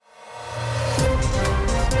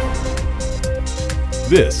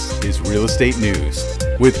This is Real Estate News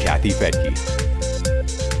with Kathy Fettke.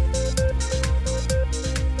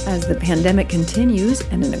 As the pandemic continues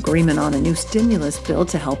and an agreement on a new stimulus bill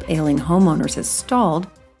to help ailing homeowners has stalled,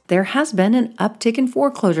 there has been an uptick in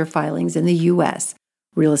foreclosure filings in the U.S.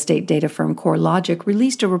 Real estate data firm CoreLogic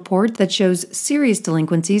released a report that shows serious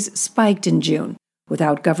delinquencies spiked in June.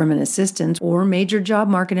 Without government assistance or major job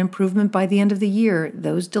market improvement by the end of the year,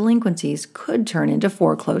 those delinquencies could turn into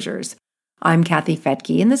foreclosures. I'm Kathy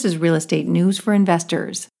Fettke, and this is Real Estate News for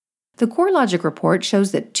Investors. The CoreLogic report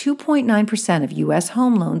shows that 2.9% of U.S.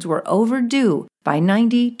 home loans were overdue by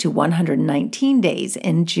 90 to 119 days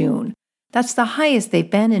in June. That's the highest they've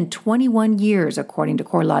been in 21 years, according to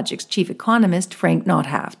CoreLogic's chief economist, Frank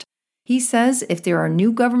Nothaft. He says if there are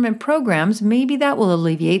new government programs, maybe that will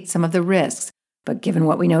alleviate some of the risks. But given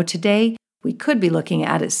what we know today, we could be looking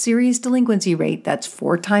at a serious delinquency rate that's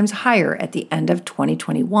 4 times higher at the end of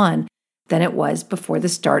 2021 than it was before the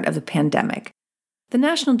start of the pandemic. The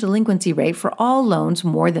national delinquency rate for all loans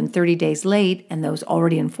more than 30 days late and those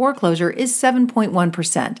already in foreclosure is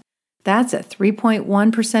 7.1%. That's a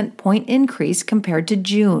 3.1% point increase compared to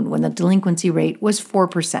June, when the delinquency rate was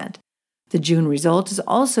 4%. The June result is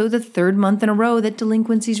also the third month in a row that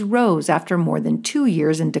delinquencies rose after more than 2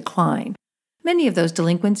 years in decline. Many of those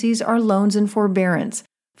delinquencies are loans in forbearance.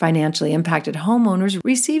 Financially impacted homeowners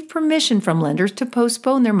receive permission from lenders to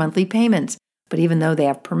postpone their monthly payments, but even though they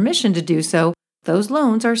have permission to do so, those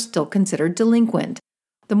loans are still considered delinquent.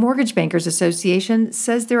 The Mortgage Bankers Association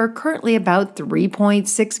says there are currently about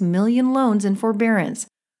 3.6 million loans in forbearance.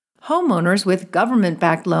 Homeowners with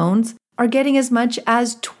government-backed loans are getting as much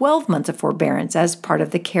as 12 months of forbearance as part of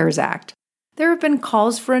the CARES Act. There have been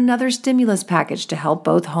calls for another stimulus package to help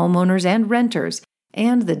both homeowners and renters,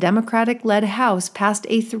 and the Democratic-led House passed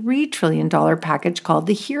a $3 trillion package called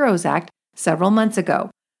the HEROES Act several months ago.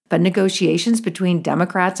 But negotiations between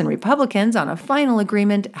Democrats and Republicans on a final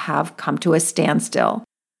agreement have come to a standstill.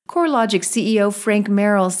 CoreLogic CEO Frank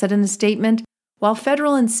Merrill said in a statement, "While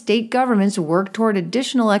federal and state governments work toward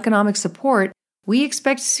additional economic support, we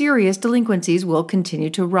expect serious delinquencies will continue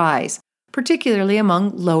to rise, particularly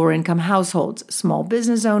among lower-income households, small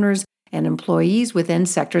business owners, and employees within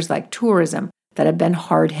sectors like tourism that have been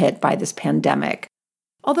hard hit by this pandemic."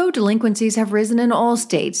 Although delinquencies have risen in all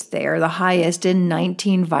states, they are the highest in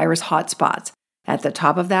 19 virus hotspots. At the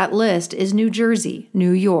top of that list is New Jersey,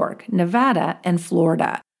 New York, Nevada, and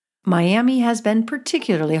Florida. Miami has been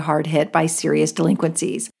particularly hard hit by serious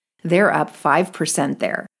delinquencies. They're up 5%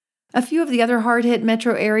 there. A few of the other hard-hit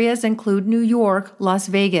metro areas include New York, Las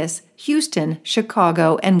Vegas, Houston,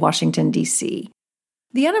 Chicago, and Washington, D.C.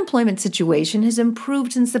 The unemployment situation has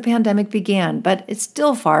improved since the pandemic began, but it's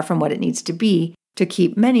still far from what it needs to be to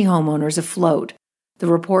keep many homeowners afloat. The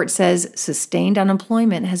report says sustained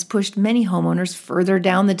unemployment has pushed many homeowners further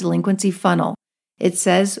down the delinquency funnel. It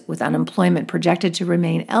says with unemployment projected to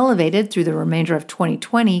remain elevated through the remainder of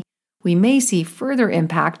 2020, we may see further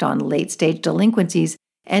impact on late-stage delinquencies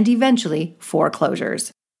and eventually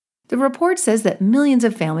foreclosures. The report says that millions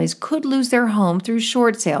of families could lose their home through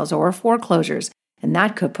short sales or foreclosures, and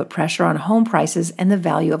that could put pressure on home prices and the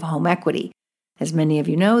value of home equity. As many of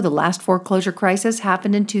you know, the last foreclosure crisis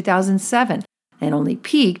happened in 2007 and only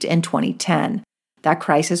peaked in 2010. That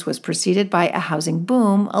crisis was preceded by a housing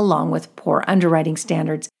boom along with poor underwriting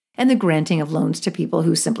standards and the granting of loans to people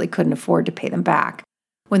who simply couldn't afford to pay them back.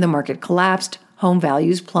 When the market collapsed, home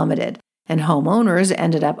values plummeted, and homeowners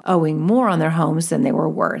ended up owing more on their homes than they were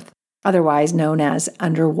worth, otherwise known as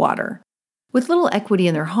underwater. With little equity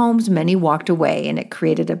in their homes, many walked away, and it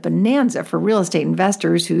created a bonanza for real estate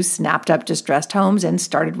investors who snapped up distressed homes and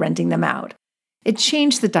started renting them out. It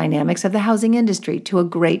changed the dynamics of the housing industry to a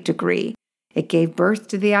great degree. It gave birth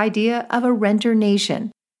to the idea of a renter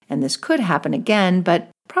nation, and this could happen again, but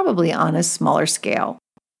probably on a smaller scale.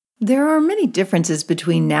 There are many differences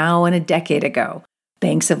between now and a decade ago.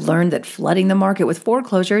 Banks have learned that flooding the market with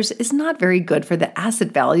foreclosures is not very good for the asset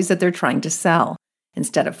values that they're trying to sell.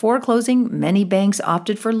 Instead of foreclosing, many banks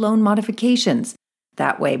opted for loan modifications.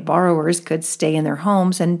 That way, borrowers could stay in their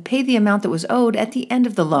homes and pay the amount that was owed at the end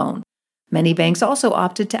of the loan. Many banks also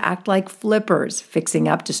opted to act like flippers, fixing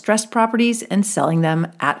up distressed properties and selling them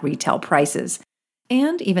at retail prices.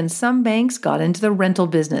 And even some banks got into the rental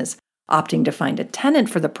business, opting to find a tenant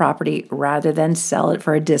for the property rather than sell it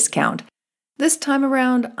for a discount. This time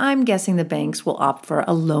around, I'm guessing the banks will opt for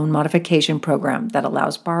a loan modification program that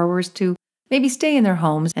allows borrowers to maybe stay in their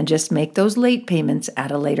homes and just make those late payments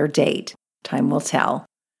at a later date. Time will tell.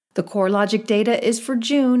 The CoreLogic data is for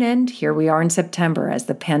June, and here we are in September as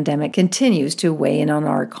the pandemic continues to weigh in on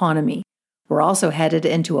our economy. We're also headed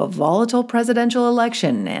into a volatile presidential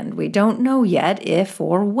election, and we don't know yet if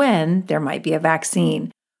or when there might be a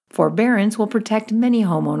vaccine. Forbearance will protect many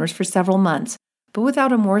homeowners for several months, but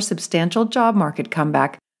without a more substantial job market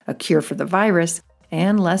comeback, a cure for the virus,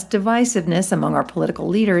 and less divisiveness among our political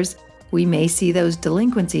leaders, we may see those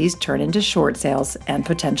delinquencies turn into short sales and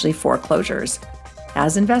potentially foreclosures.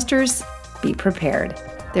 As investors, be prepared.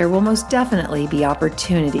 There will most definitely be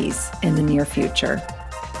opportunities in the near future.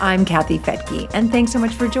 I'm Kathy Fettke, and thanks so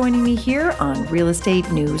much for joining me here on Real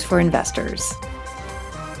Estate News for Investors.